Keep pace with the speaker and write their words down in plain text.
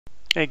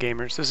Hey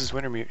gamers, this is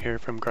Wintermute here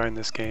from Grind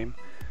This Game,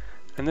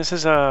 and this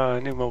is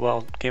a new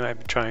mobile game I've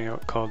been trying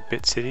out called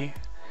Bit City.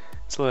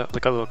 It's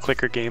like a little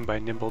clicker game by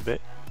Nimblebit.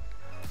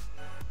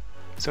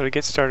 So to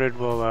get started,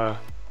 we'll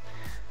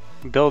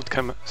build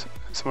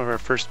some of our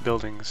first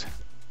buildings.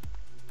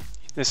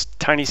 This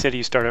tiny city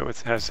you start out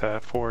with has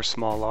 4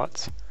 small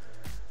lots,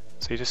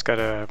 so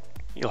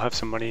you'll have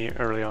some money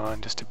early on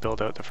just to build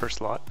out the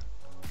first lot.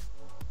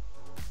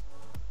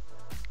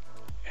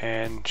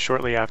 And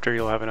shortly after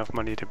you'll have enough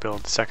money to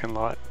build the second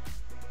lot.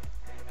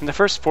 And the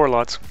first 4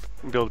 lots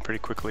build pretty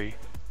quickly.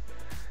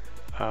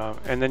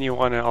 And then you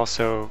want to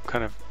also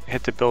kind of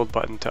hit the build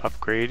button to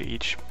upgrade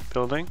each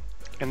building.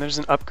 And there's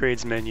an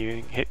upgrades menu,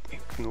 you hit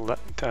from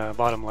the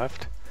bottom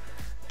left.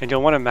 And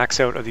you'll want to max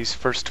out of these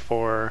first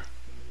 4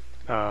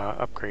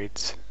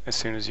 upgrades as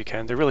soon as you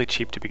can. They're really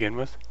cheap to begin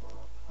with.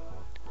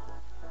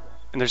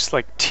 And there's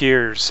like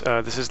tiers.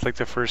 This is like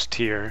the first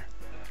tier.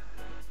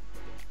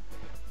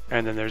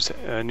 And then there's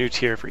a new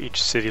tier for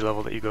each city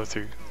level that you go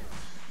through.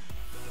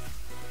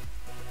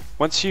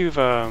 Once you've,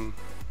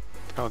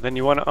 then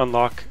you want to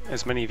unlock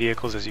as many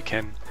vehicles as you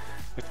can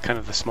with kind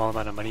of the small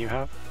amount of money you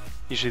have.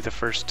 Usually the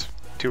first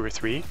 2 or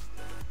 3.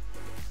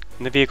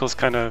 And the vehicles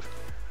kind of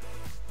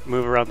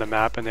move around the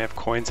map and they have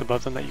coins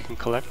above them that you can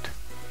collect.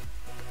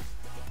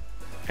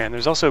 And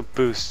there's also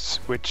boosts,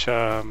 which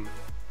are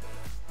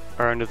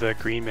under the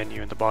green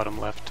menu in the bottom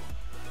left.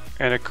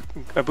 And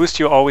a boost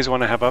you always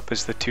want to have up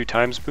is the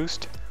 2x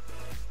boost.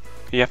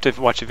 You have to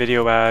watch a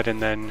video ad and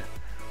then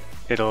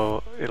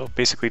it'll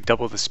basically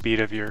double the speed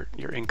of your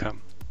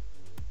income.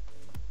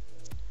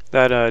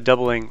 That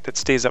doubling, that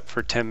stays up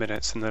for 10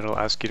 minutes and then it'll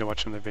ask you to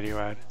watch another video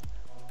ad.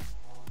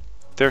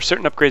 There are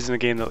certain upgrades in the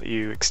game that let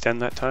you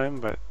extend that time,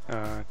 but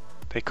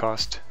they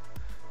cost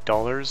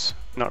dollars,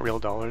 not real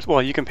dollars.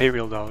 Well, you can pay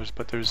real dollars,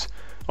 but there's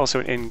also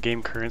an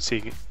in-game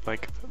currency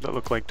that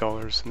look like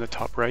dollars in the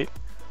top right.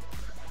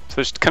 So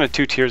there's kind of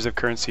 2 tiers of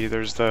currency.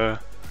 There's the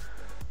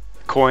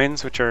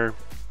coins, which are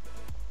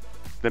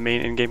the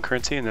main in-game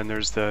currency, and then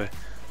there's the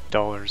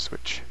dollars,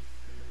 which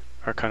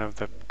are kind of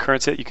the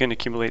currency that you can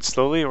accumulate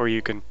slowly or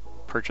you can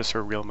purchase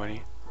for real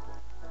money.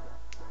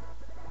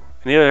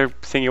 And the other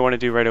thing you want to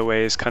do right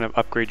away is kind of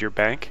upgrade your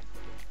bank.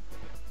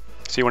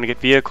 So you want to get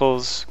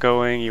vehicles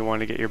going, you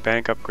want to get your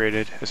bank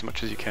upgraded as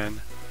much as you can,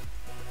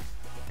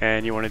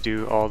 and you want to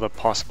do all the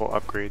possible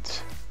upgrades.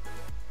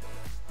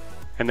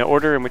 And the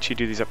order in which you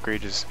do these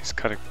upgrades is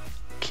kind of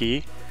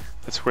key.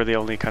 That's where the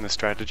only kind of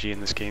strategy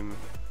in this game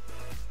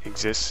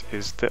exists,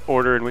 is the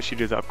order in which you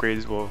do the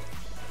upgrades will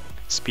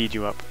speed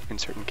you up in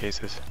certain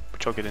cases,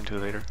 which I'll get into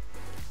later.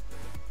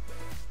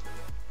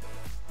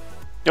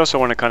 You also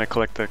want to kind of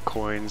collect the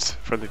coins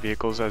for the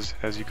vehicles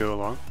as you go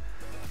along.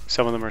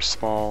 Some of them are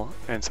small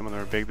and some of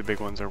them are big. The big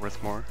ones are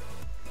worth more.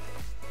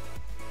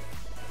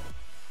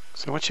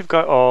 So once you've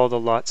got all the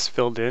lots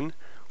filled in,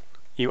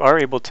 you are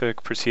able to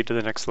proceed to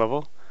the next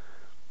level.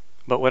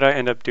 But what I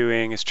end up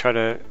doing is try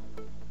to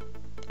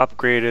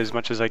upgrade as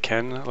much as I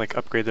can, like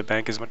upgrade the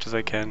bank as much as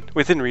I can,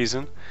 within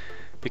reason,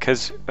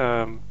 because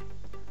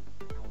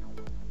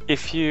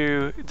if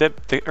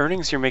the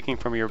earnings you're making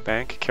from your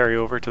bank carry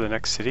over to the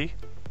next city,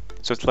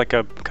 so it's like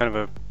a kind of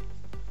a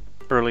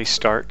early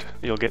start.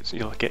 You'll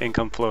get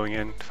income flowing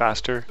in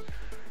faster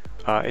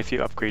if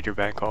you upgrade your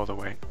bank all the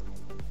way.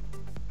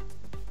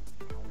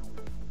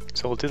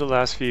 So we'll do the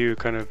last few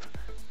kind of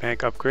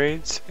bank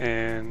upgrades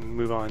and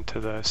move on to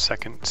the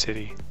second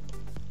city.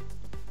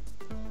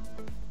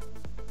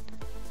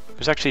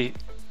 There's actually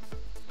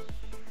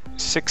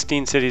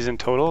 16 cities in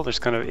total. There's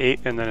kind of 8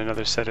 and then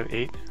another set of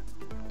 8.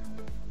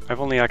 I've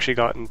only actually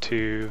gotten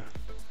to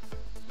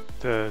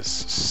the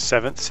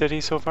 7th city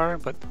so far,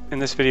 but in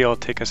this video I'll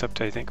take us up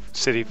to, I think,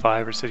 city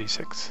 5 or city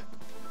 6.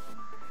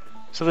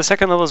 So the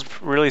second level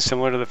is really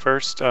similar to the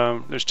first.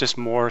 There's just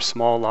more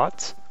small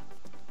lots.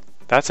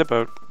 That's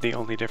about the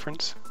only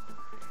difference.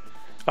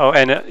 Oh,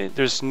 and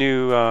there's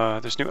new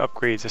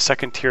upgrades, a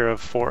second tier of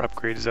 4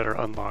 upgrades that are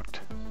unlocked.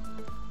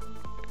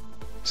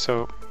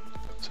 So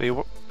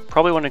you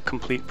probably want to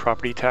complete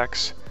property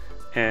tax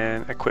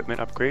and equipment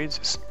upgrades.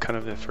 It's kind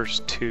of the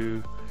first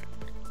 2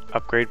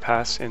 upgrade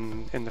paths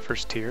in the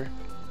first tier.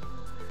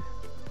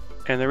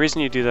 And the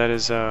reason you do that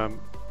is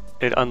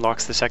it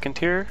unlocks the second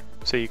tier,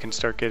 so you can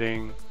start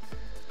getting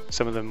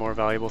some of the more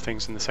valuable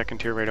things in the second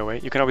tier right away.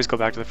 You can always go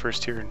back to the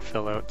first tier and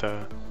fill out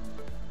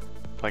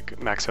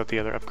max out the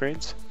other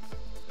upgrades.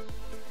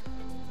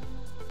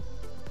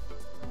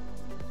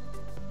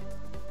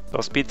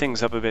 I'll speed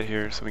things up a bit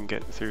here so we can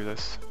get through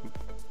this,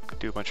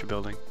 do a bunch of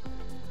building.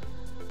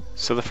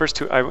 So the first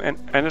 2, I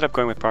ended up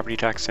going with property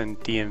tax and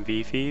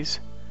DMV fees.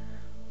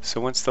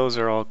 So once those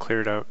are all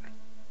cleared out,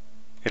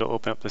 it'll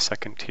open up the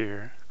second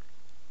tier.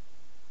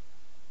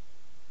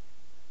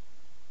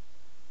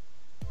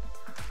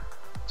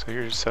 So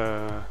here's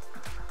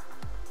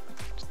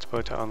just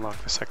about to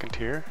unlock the second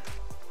tier.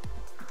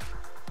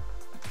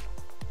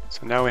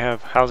 So now we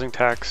have housing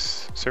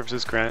tax,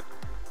 services grant,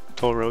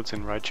 toll roads,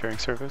 and ride sharing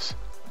service.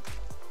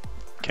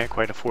 Can't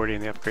quite afford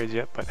any of the upgrades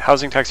yet, but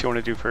housing tax you want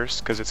to do first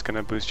because it's going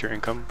to boost your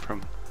income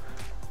from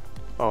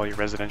all your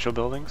residential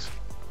buildings.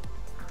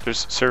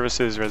 There's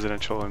services,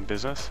 residential, and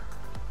business.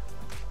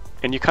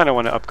 And you kind of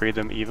want to upgrade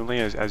them evenly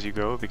as you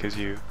go, because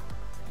you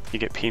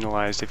get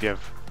penalized if you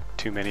have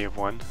too many of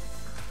one.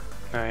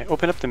 I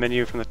open up the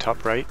menu from the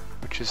top right,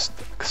 which is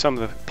some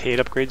of the paid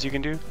upgrades you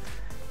can do.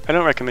 I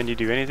don't recommend you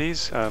do any of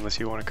these unless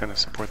you want to kind of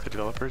support the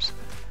developers,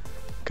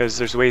 because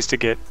there's ways to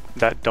get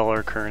that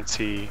dollar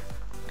currency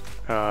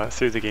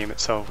through the game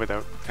itself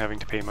without having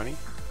to pay money.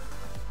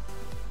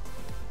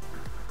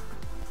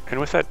 And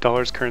with that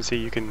dollars currency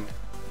you can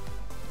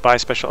buy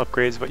special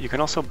upgrades, but you can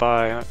also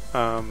buy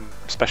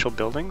special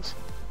buildings,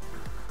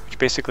 which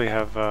basically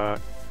have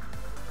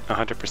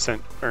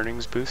 100%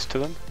 earnings boost to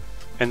them,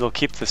 and they'll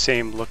keep the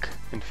same look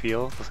and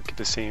feel, they'll keep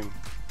the same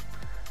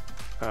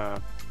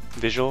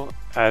visual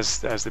as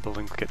the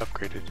buildings get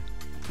upgraded.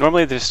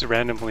 Normally they just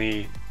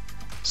randomly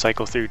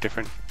cycle through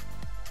different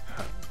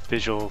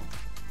visual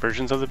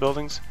versions of the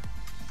buildings.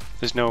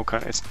 There's no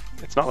kind of,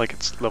 it's not like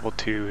it's level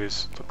 2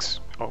 looks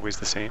always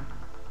the same.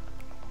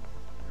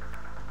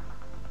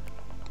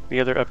 The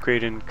other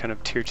upgrade in kind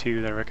of tier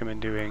 2 that I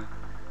recommend doing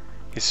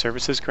is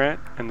services grant,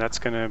 and that's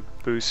going to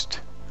boost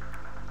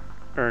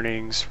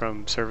earnings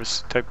from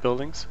service type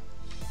buildings.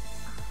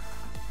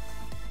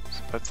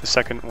 So that's the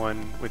second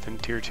one within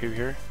tier 2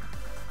 here.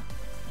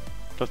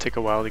 It'll take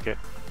a while to get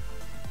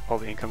all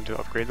the income to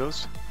upgrade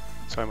those,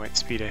 so I might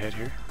speed ahead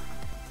here.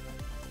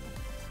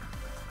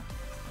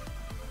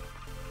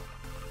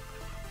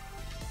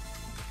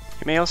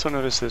 You may also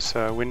notice this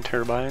wind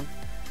turbine.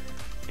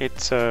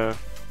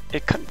 They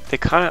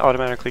kind of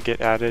automatically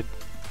get added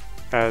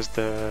as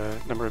the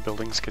number of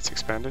buildings gets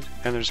expanded,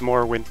 and there's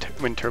more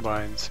wind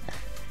turbines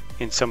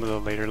in some of the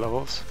later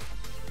levels.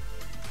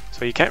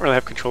 So you can't really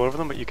have control over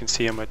them, but you can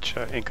see how much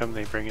income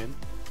they bring in.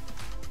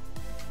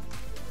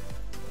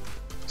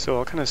 So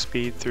I'll kind of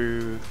speed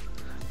through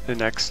the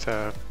next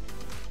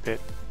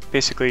bit,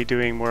 basically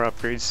doing more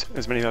upgrades,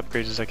 as many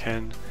upgrades as I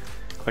can,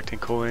 collecting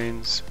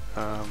coins,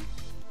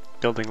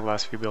 building the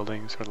last few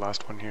buildings, or the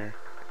last one here,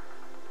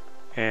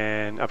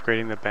 and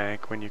upgrading the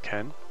bank when you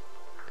can,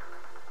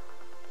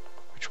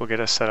 which will get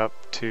us set up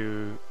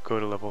to go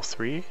to level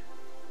 3.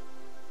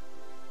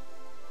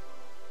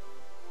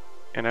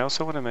 And I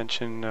also want to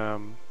mention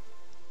one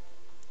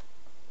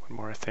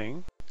more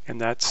thing,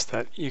 and that's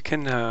that you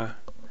can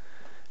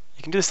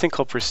do this thing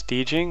called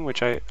prestiging,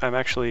 which I'm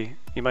actually,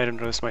 you might have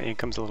noticed my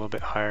income's a little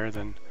bit higher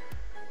than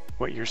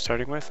what you're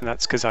starting with, and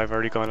that's because I've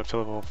already gone up to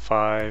level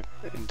 5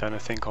 and done a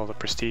thing called a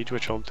prestige,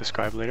 which I'll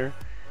describe later,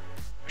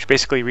 which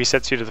basically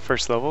resets you to the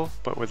first level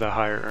but with a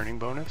higher earning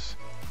bonus.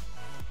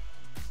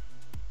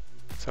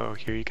 So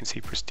here you can see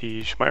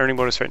prestige. My earning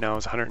bonus right now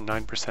is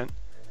 109%.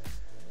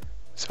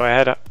 So I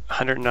had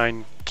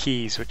 109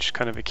 keys, which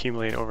kind of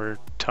accumulate over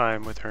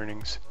time with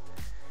earnings.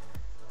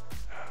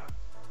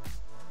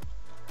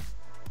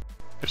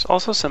 There's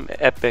also some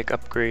epic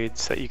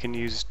upgrades that you can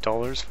use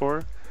dollars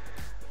for,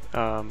 which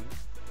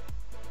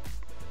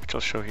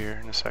I'll show here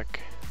in a sec.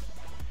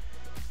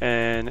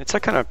 And it's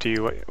kind of up to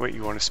you what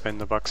you want to spend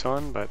the bucks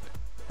on,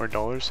 or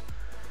dollars.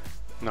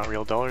 Not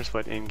real dollars,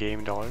 but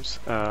in-game dollars.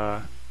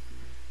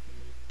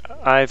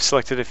 I've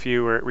selected a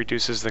few where it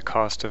reduces the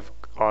cost of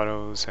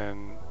autos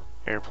and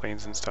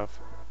airplanes and stuff.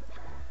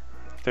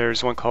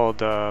 There's one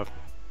called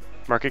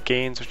Market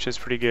Gains, which is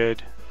pretty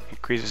good.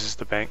 Increases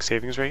the bank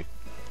savings rate,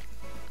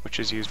 which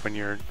is used when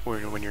you're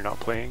not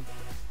playing.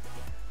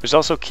 There's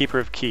also Keeper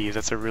of Keys.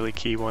 That's a really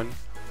key one.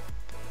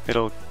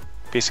 It'll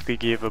basically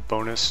give a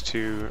bonus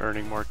to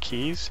earning more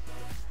keys,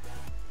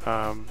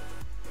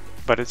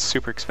 but it's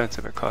super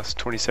expensive. It costs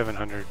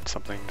 $2,700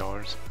 something.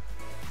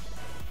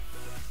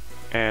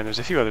 And there's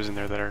a few others in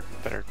there that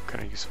are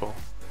kind of useful.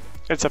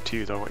 It's up to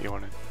you though what you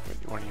want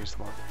to use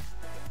them on.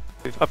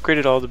 We've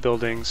upgraded all the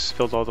buildings,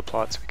 filled all the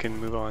plots. We can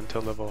move on to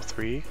level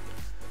 3,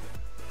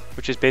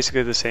 which is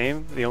basically the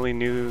same. The only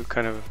new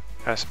kind of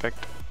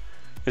aspect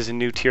is a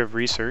new tier of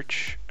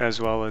research, as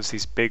well as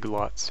these big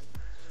lots.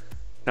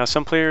 Now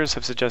some players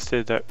have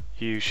suggested that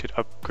you should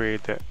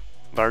upgrade the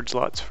large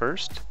lots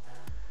first.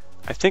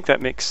 I think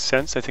that makes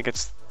sense. I think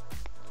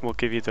will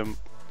give you the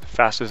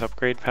fastest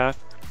upgrade path,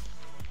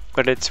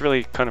 but it's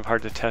really kind of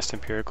hard to test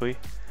empirically.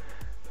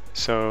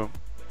 So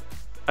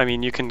I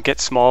mean, you can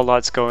get small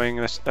lots going.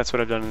 That's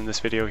what I've done in this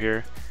video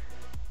here,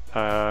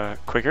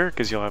 quicker,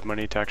 because you'll have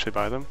money to actually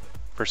buy them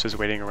versus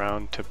waiting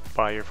around to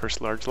buy your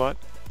first large lot.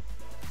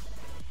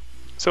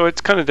 So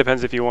it kind of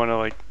depends if you want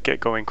to get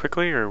going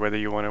quickly or whether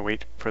you want to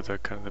wait for the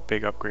kind of the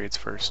big upgrades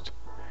first.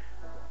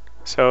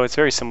 So it's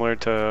very similar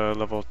to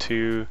level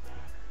 2.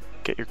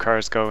 Get your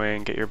cars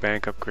going, get your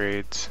bank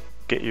upgrades,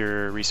 get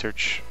your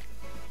research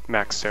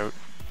maxed out.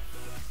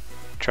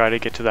 Try to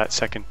get to that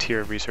second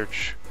tier of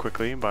research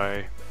quickly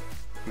by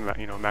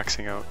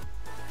maxing out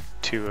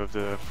 2 of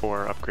the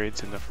 4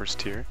 upgrades in the first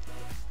tier.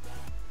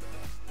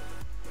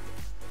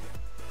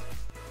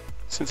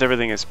 Since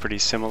everything is pretty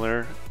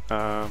similar,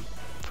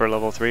 for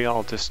level 3,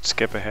 I'll just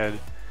skip ahead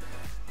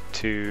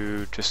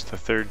to just the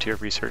 3rd tier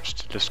of research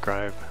to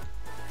describe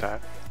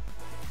that.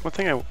 One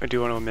thing I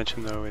do want to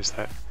mention though is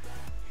that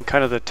in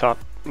kind of the top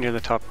near the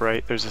top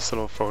right, there's this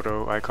little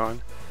photo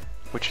icon,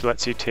 which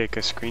lets you take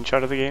a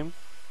screenshot of the game.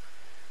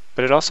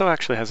 But it also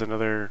actually has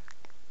another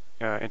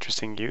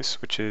interesting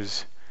use, which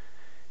is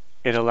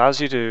it allows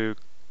you to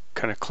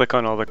kind of click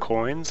on all the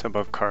coins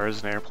above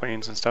cars and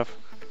airplanes and stuff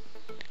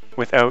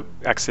without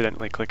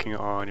accidentally clicking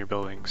on your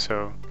building.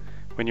 So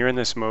when you're in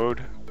this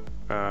mode,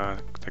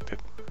 like the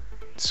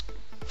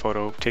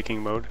photo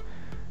taking mode,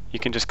 you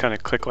can just kind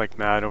of click like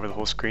mad over the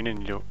whole screen,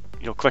 and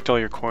you'll collect all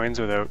your coins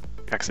without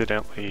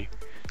accidentally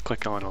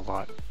clicking on a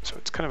lot. So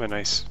it's kind of a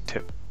nice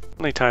tip.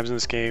 Only times in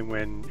this game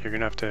when you're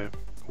gonna have to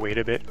wait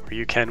a bit, or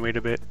you can wait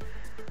a bit,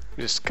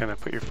 you just kind of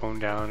put your phone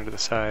down to the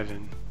side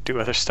and do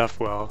other stuff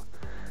while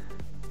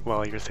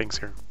your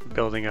things are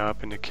building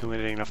up and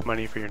accumulating enough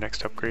money for your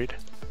next upgrade.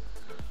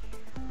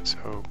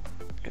 So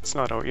it's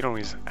not, you don't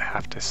always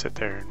have to sit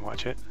there and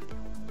watch it.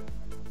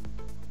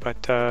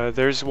 But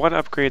there's one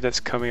upgrade that's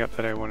coming up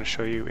that I want to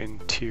show you in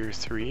Tier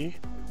 3.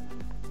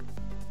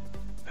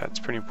 That's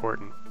pretty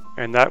important.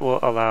 And that will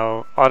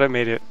allow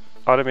automated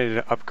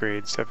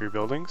upgrades of your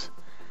buildings.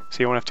 So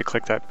you won't have to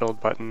click that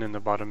build button in the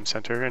bottom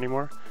center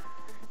anymore.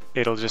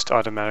 It'll just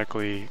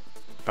automatically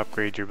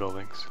upgrade your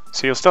buildings.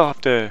 So you'll still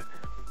have to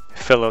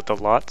fill out the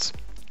lots,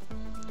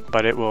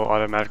 but it will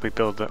automatically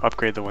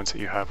upgrade the ones that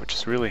you have, which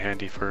is really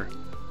handy for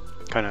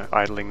kind of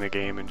idling the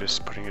game and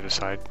just putting it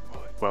aside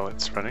while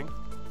it's running.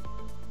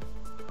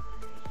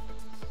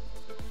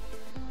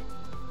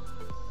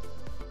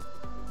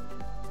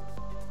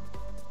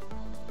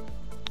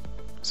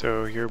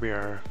 So here we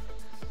are,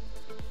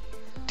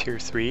 Tier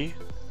 3.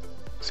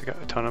 So we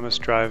got autonomous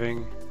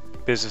driving,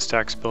 business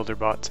tax, builder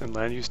bots, and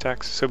land use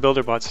tax. So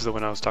builder bots is the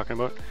one I was talking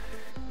about.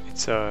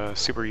 It's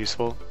super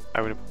useful.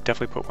 I would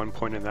definitely put 1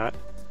 point in that.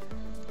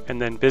 And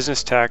then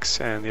business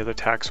tax and the other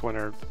tax one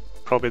are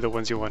probably the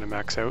ones you want to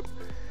max out,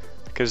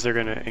 because they're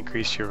going to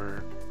increase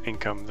your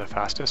income the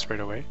fastest right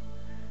away.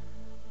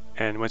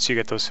 And once you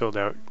get those filled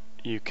out,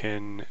 you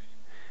can...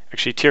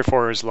 Actually, Tier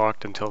 4 is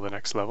locked until the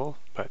next level,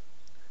 but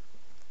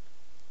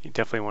you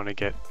definitely want to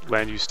get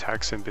land use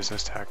tax and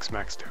business tax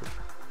maxed out.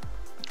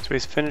 So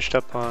we've finished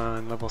up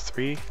on level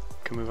 3,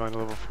 can move on to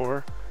level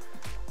 4,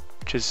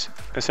 which is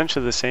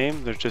essentially the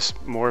same. There's just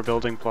more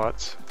building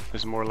plots,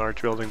 there's more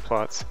large building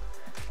plots,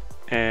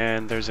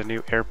 and there's a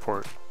new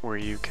airport where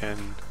you can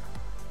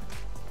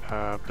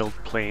build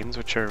planes,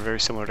 which are very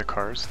similar to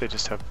cars. They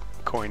just have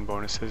coin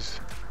bonuses,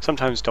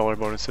 sometimes dollar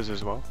bonuses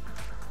as well.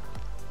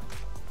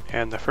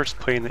 And the first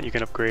plane that you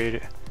can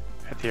upgrade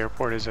at the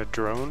airport is a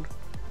drone.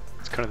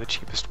 It's kind of the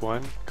cheapest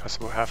one, costs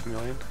about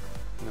 $500,000. And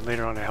then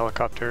later on a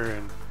helicopter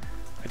and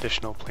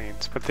additional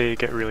planes, but they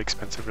get really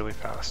expensive really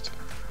fast.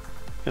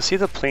 You'll see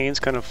the planes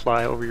kind of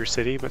fly over your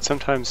city, but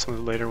sometimes some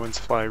of the later ones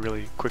fly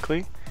really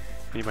quickly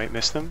and you might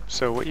miss them.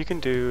 So what you can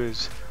do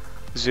is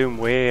zoom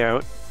way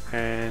out,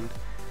 and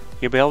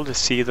you'll be able to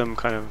see them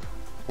kind of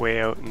way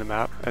out in the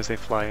map as they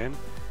fly in.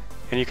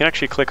 And you can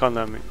actually click on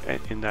them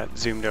in that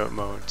zoomed out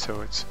mode,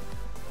 so it's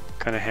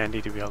kind of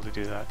handy to be able to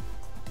do that.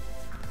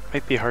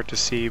 Might be hard to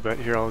see, but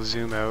here I'll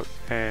zoom out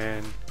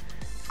and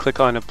click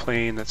on a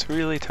plane that's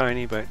really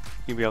tiny, but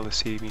you'll be able to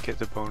see me get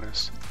the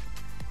bonus.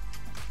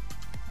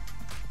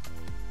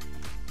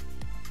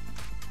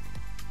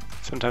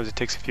 Sometimes it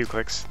takes a few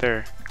clicks.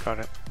 There, got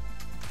it.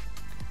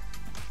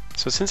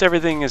 So since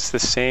everything is the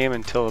same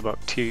until about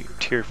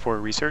Tier 4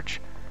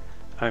 research,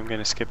 I'm going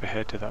to skip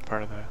ahead to that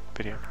part of the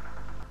video.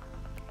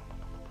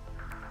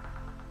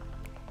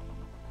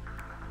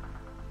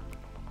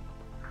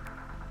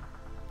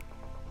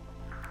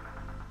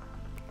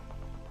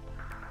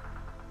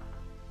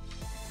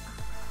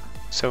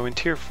 So in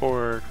Tier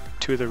 4,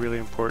 two of the really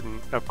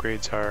important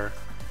upgrades are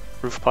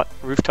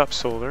Rooftop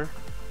Solar,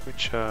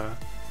 which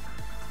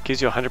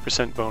gives you a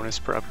 100% bonus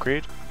per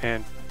upgrade,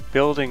 and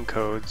building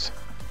codes,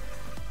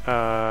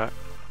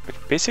 which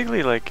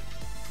basically, like,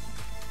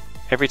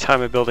 every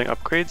time a building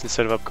upgrades,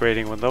 instead of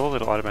upgrading one level,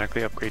 it'll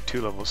automatically upgrade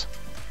 2 levels.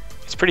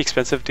 It's pretty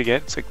expensive to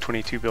get, it's like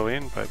 22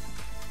 billion, but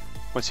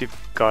once you've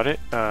got it,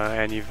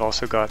 and you've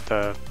also got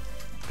the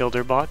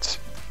builder bots,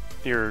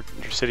 your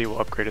city will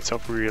upgrade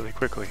itself really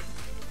quickly.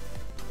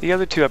 The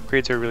other 2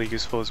 upgrades are really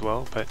useful as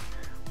well, but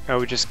I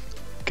would just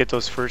get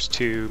those first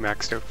 2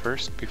 maxed out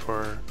first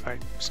before I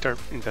start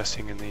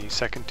investing in the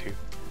second 2.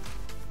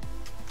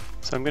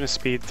 So I'm going to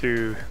speed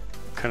through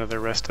kind of the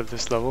rest of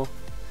this level.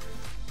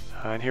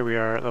 And here we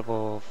are at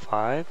level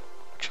 5,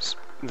 which is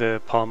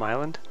the Palm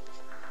Island.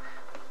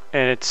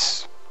 And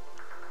it's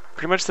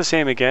pretty much the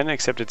same again,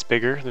 except it's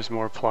bigger. There's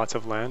more plots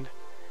of land.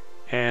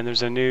 And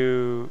there's a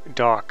new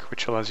dock,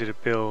 which allows you to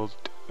build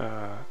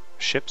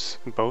ships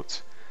and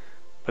boats.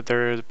 But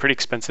they're pretty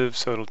expensive,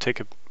 so it'll take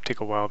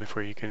a while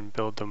before you can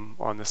build them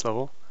on this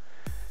level.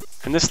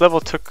 And this level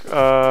took,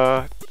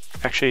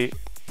 actually,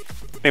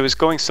 it was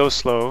going so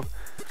slow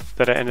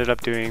that I ended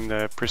up doing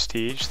the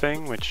prestige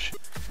thing, which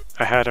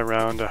I had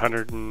around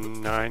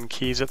 109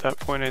 keys at that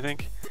point, I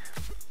think.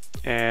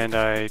 And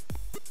I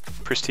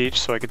prestige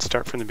so I could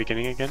start from the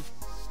beginning again,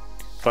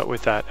 but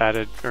with that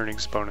added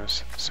earnings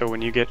bonus. So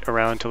when you get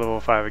around to level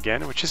 5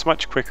 again, which is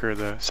much quicker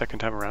the second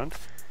time around,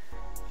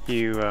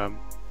 you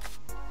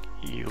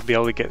you'll be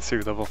able to get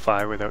through level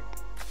 5 without,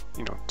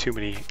 you know, too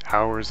many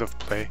hours of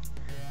play.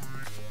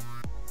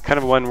 Kind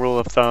of one rule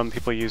of thumb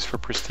people use for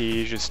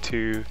prestige is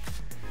to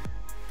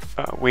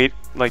wait,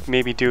 like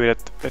maybe do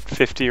it at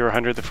 50 or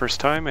 100 the first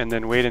time, and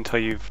then wait until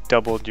you've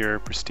doubled your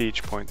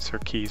prestige points or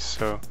keys.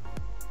 So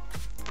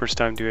first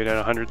time do it at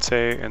 100,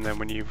 say, and then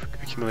when you've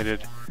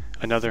accumulated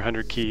another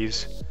 100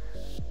 keys,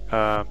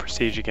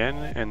 prestige again,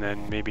 and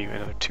then maybe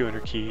another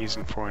 200 keys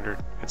and 400,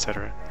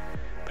 etc.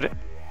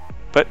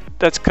 But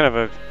that's kind of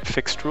a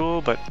fixed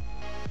rule, but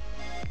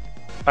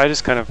I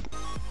just kind of,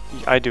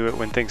 I do it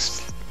when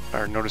things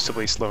are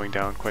noticeably slowing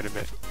down quite a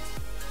bit,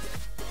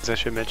 as I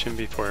should mention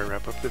before I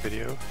wrap up the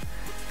video,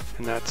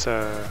 and that's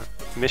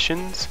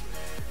missions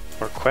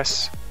or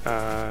quests.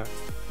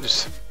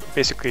 Just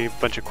basically a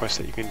bunch of quests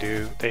that you can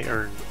do. They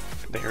earn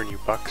you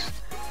bucks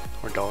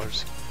or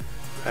dollars,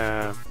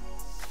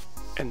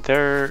 and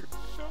they're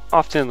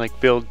often like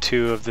build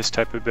 2 of this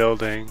type of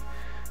building,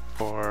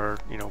 or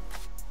you know,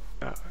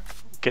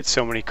 get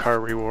so many car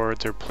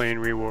rewards or plane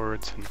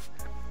rewards, and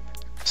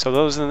so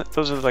those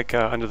are like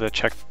under the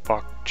check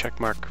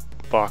mark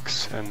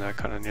box and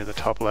kind of near the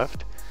top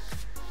left.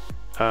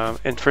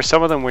 And for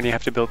some of them, when you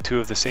have to build 2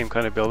 of the same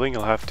kind of building,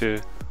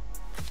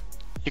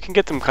 you can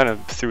get them kind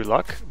of through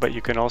luck, but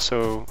you can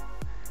also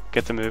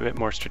get them a bit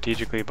more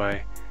strategically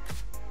by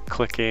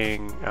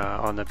clicking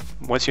on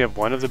once you have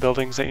one of the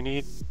buildings that you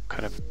need,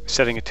 kind of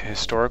setting it to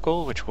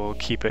historical, which will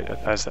keep it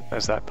as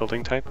that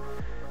building type,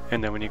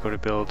 and then when you go to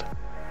build,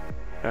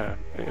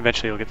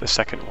 eventually you'll get the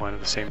second one of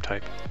the same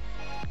type.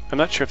 I'm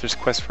not sure if there's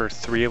quests for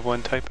 3 of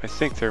one type. I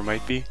think there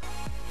might be,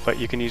 but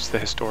you can use the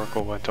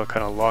historical one to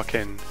kind of lock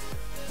in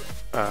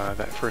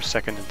that first,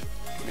 second, and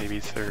maybe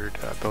third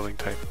building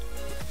type.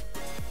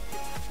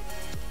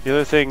 The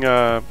other thing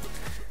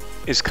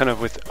is kind of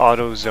with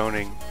auto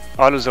zoning.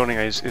 Auto zoning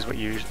is what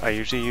I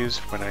usually use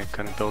when I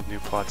kind of build new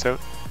plots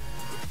out.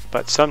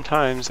 But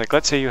sometimes, like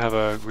let's say you have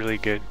a really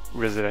good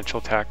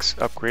residential tax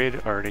upgrade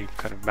already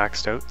kind of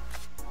maxed out.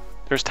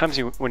 There's times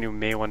when you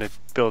may want to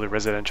build a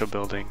residential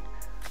building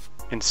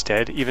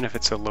instead, even if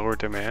it's a lower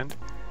demand,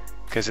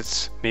 because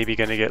it's maybe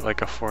going to get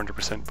like a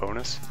 400%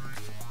 bonus.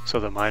 So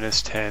the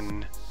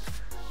 -10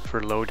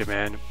 for low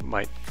demand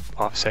might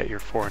offset your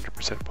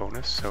 400%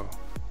 bonus. So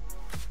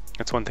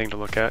that's one thing to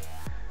look at.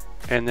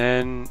 And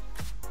then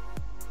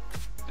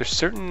there's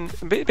certain,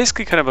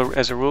 basically kind of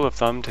as a rule of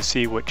thumb to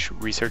see which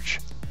research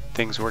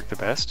things work the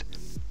best,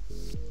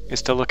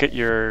 is to look at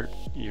your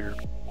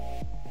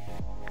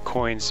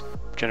coins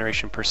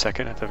generation per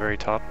second at the very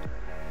top,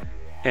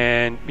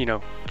 and you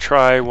know,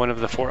 try one of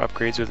the 4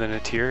 upgrades within a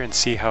tier and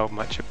see how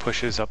much it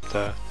pushes up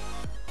the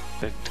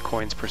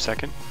coins per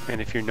second.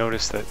 And if you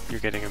notice that you're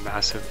getting a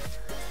massive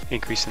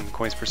increase in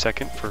coins per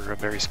second for a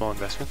very small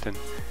investment, then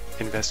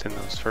invest in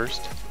those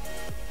first.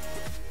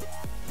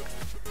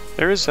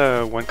 There is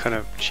one kind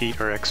of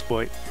cheat or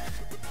exploit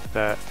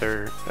that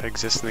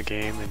exists in the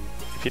game, and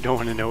if you don't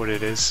want to know what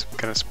it is,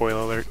 kind of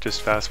spoiler alert,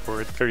 just fast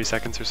forward 30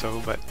 seconds or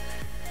so. But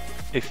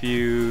if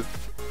you,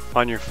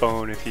 on your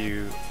phone, if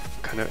you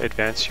kind of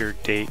advance your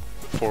date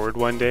forward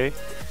one day,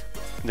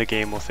 the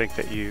game will think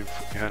that you've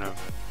kind of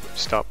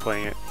stopped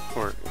playing it,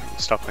 or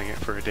stop playing it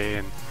for a day,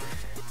 and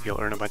you'll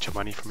earn a bunch of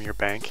money from your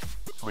bank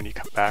when you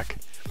come back.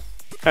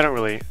 I don't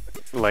really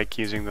like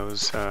using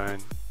those,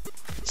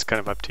 it's kind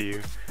of up to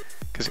you,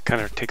 because it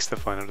kind of takes the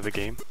fun out of the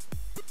game.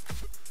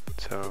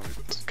 So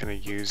it's kind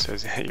of use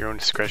as at your own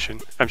discretion.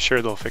 I'm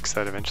sure they'll fix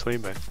that eventually,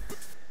 but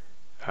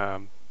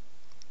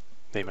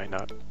they might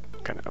not,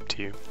 kind of up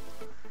to you.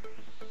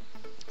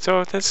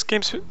 So this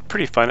game's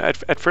pretty fun.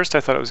 At first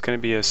I thought it was going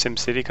to be a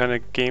SimCity kind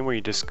of game where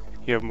you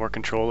have more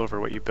control over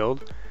what you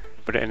build,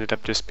 but it ended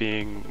up just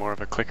being more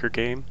of a clicker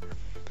game,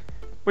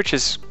 which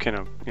is kind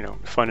of, you know,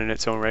 fun in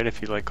its own right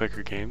if you like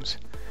clicker games.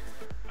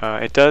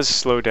 It does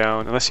slow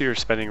down, unless you're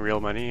spending real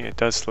money, it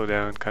does slow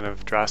down kind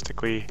of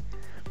drastically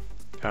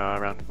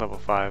around level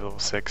 5, level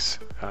 6.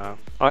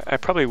 I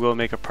probably will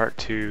make a part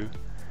 2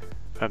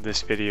 of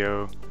this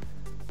video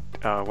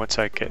once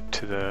I get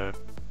to the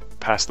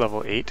past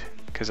level 8,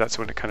 because that's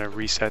when it kind of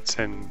resets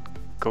and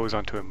goes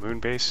onto a moon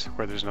base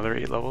where there's another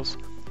 8 levels.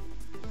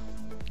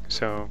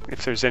 So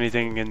if there's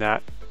anything in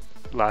that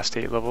last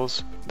 8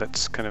 levels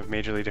that's kind of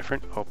majorly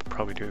different, I'll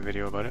probably do a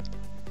video about it.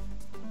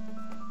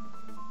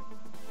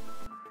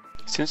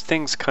 Since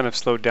things kind of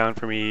slowed down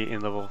for me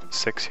in level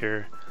 6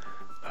 here,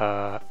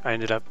 I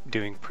ended up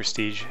doing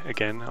prestige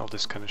again. I'll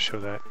just kind of show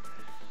that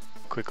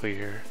quickly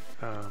here,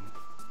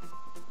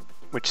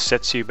 which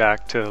sets you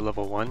back to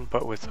level 1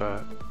 but with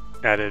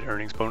added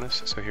earnings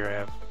bonus. So here I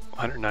have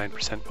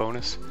 109%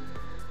 bonus,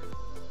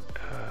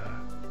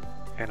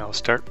 and I'll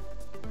start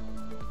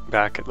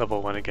back at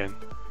level 1 again.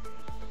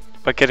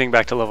 But getting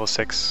back to level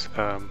 6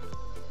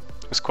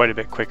 was quite a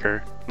bit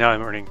quicker. Now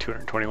I'm earning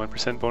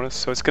 221% bonus,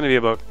 so it's going to be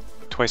about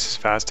twice as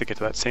fast to get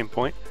to that same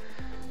point,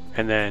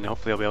 and then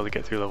hopefully I'll be able to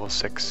get through level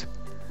 6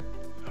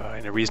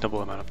 in a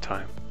reasonable amount of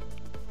time.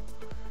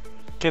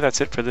 Okay,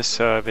 that's it for this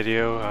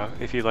video.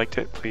 If you liked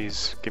it,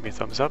 please give me a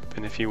thumbs up,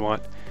 and if you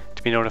want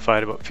to be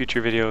notified about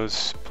future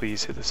videos,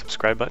 please hit the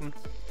subscribe button.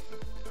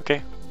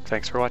 Okay,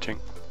 Thanks for watching.